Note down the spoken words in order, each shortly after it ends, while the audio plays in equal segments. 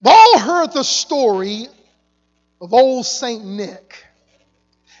heard the story of old Saint Nick.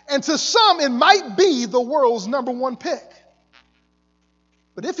 And to some, it might be the world's number one pick.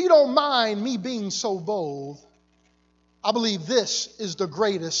 But if you don't mind me being so bold, I believe this is the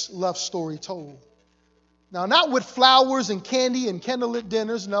greatest love story told. Now, not with flowers and candy and candlelit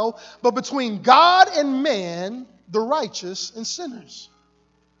dinners, no, but between God and man, the righteous and sinners.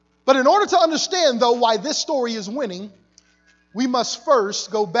 But in order to understand, though, why this story is winning, we must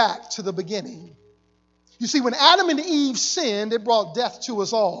first go back to the beginning. You see, when Adam and Eve sinned, it brought death to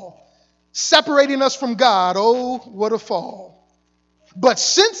us all, separating us from God. Oh, what a fall. But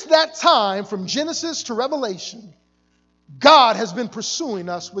since that time, from Genesis to Revelation, God has been pursuing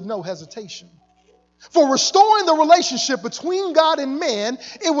us with no hesitation. For restoring the relationship between God and man,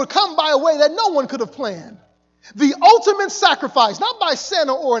 it would come by a way that no one could have planned. The ultimate sacrifice, not by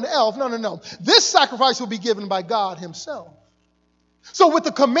Santa or an elf, no. This sacrifice will be given by God himself. So with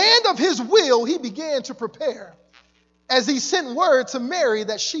the command of his will, he began to prepare as he sent word to Mary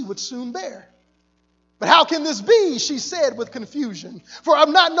that she would soon bear. But how can this be, she said with confusion, for I've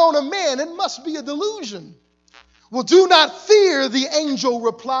not known a man, it must be a delusion. Well, do not fear, the angel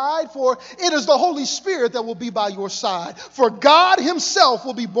replied, for it is the Holy Spirit that will be by your side. For God himself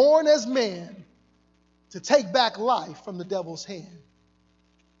will be born as man to take back life from the devil's hand.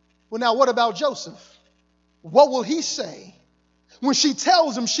 Well, now what about Joseph? What will he say when she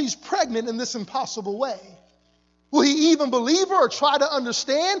tells him she's pregnant in this impossible way? Will he even believe her or try to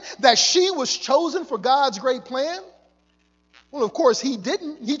understand that she was chosen for God's great plan? Well, of course, he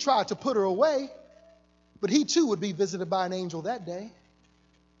didn't. He tried to put her away. But he too would be visited by an angel that day.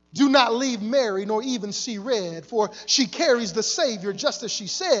 Do not leave Mary, nor even see red, for she carries the Savior, just as she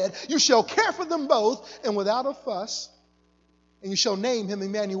said. You shall care for them both, and without a fuss. And you shall name him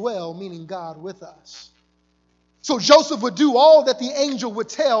Emmanuel, meaning God with us. So Joseph would do all that the angel would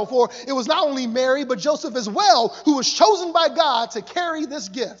tell, for it was not only Mary, but Joseph as well, who was chosen by God to carry this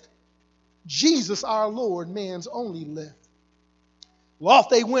gift. Jesus our Lord, man's only lift. Well, off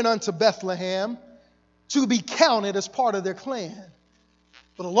they went unto Bethlehem, to be counted as part of their clan.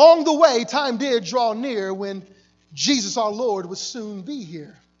 But along the way, time did draw near when Jesus our Lord would soon be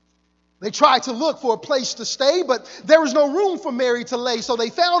here. They tried to look for a place to stay, but there was no room for Mary to lay, so they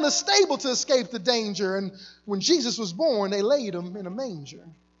found a stable to escape the danger. And when Jesus was born, they laid him in a manger.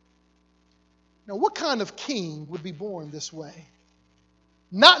 Now, what kind of king would be born this way?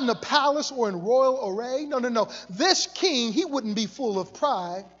 Not in a palace or in royal array. No. This king, he wouldn't be full of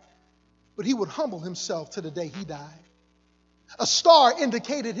pride, but he would humble himself to the day he died. A star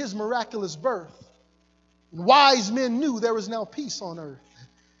indicated his miraculous birth. And wise men knew there was now peace on earth.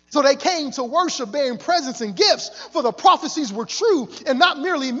 So they came to worship, bearing presents and gifts, for the prophecies were true and not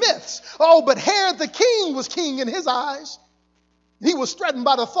merely myths. Oh, but Herod the king was king in his eyes. He was threatened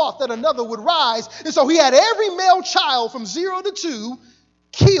by the thought that another would rise. And so he had every male child from 0 to 2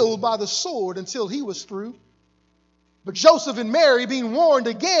 killed by the sword until he was through. But Joseph and Mary, being warned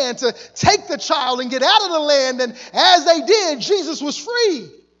again to take the child and get out of the land, and as they did, Jesus was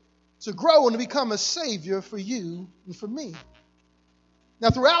free to grow and to become a savior for you and for me. Now,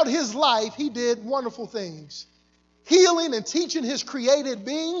 throughout his life, he did wonderful things, healing and teaching his created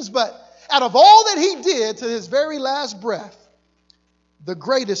beings, but out of all that he did to his very last breath, the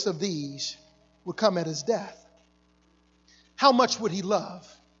greatest of these would come at his death. How much would he love?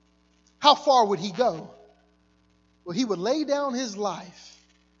 How far would he go? Well, he would lay down his life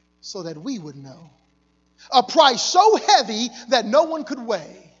so that we would know. A price so heavy that no one could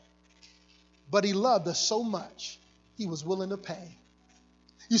weigh. But he loved us so much, he was willing to pay.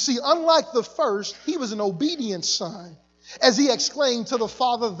 You see, unlike the first, he was an obedient son. As he exclaimed to the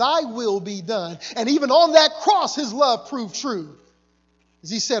Father, thy will be done. And even on that cross, his love proved true. As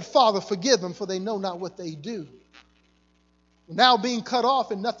he said, Father, forgive them, for they know not what they do. Now being cut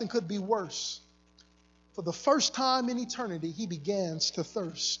off, and nothing could be worse. For the first time in eternity, he begins to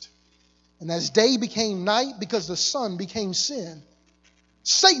thirst. And as day became night, because the sun became sin,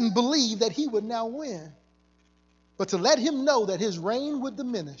 Satan believed that he would now win. But to let him know that his reign would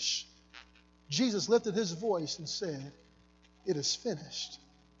diminish, Jesus lifted his voice and said, it is finished.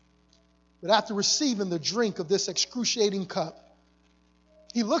 But after receiving the drink of this excruciating cup,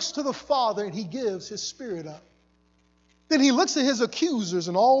 he looks to the Father and he gives his spirit up. Then he looks at his accusers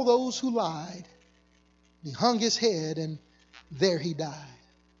and all those who lied. He hung his head and there he died.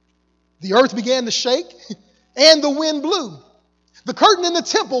 The earth began to shake and the wind blew. The curtain in the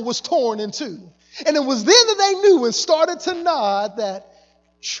temple was torn in two. And it was then that they knew and started to nod that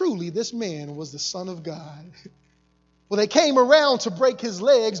truly this man was the Son of God. Well, they came around to break his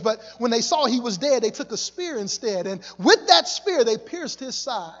legs, but when they saw he was dead, they took a spear instead. And with that spear, they pierced his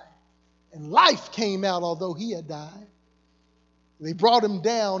side. and life came out although he had died. They brought him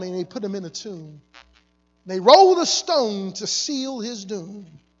down and they put him in a tomb. They rolled a stone to seal his doom.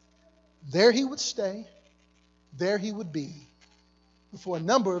 There he would stay, there he would be, for a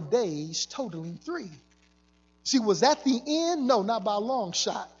number of days, totaling 3. See, was that the end? No, not by a long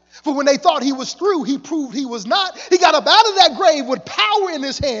shot. For when they thought he was through, he proved he was not. He got up out of that grave with power in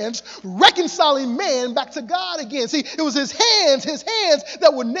his hands, reconciling man back to God again. See, it was his hands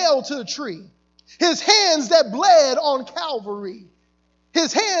that were nailed to the tree. His hands that bled on Calvary.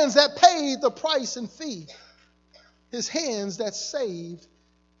 His hands that paid the price and fee. His hands that saved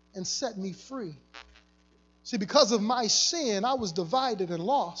and set me free. See, because of my sin, I was divided and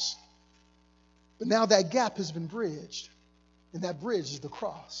lost. But now that gap has been bridged. And that bridge is the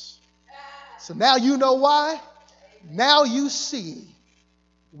cross. So now you know why. Now you see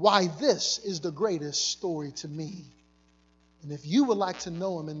why this is the greatest story to me. And if you would like to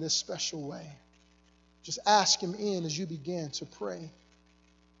know him in this special way, just ask him in as you begin to pray.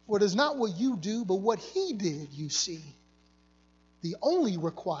 For it is not what you do, but what he did you see. The only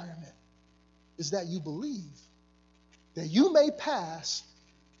requirement is that you believe, that you may pass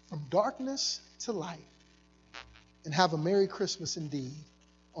from darkness to light and have a Merry Christmas indeed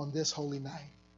on this holy night.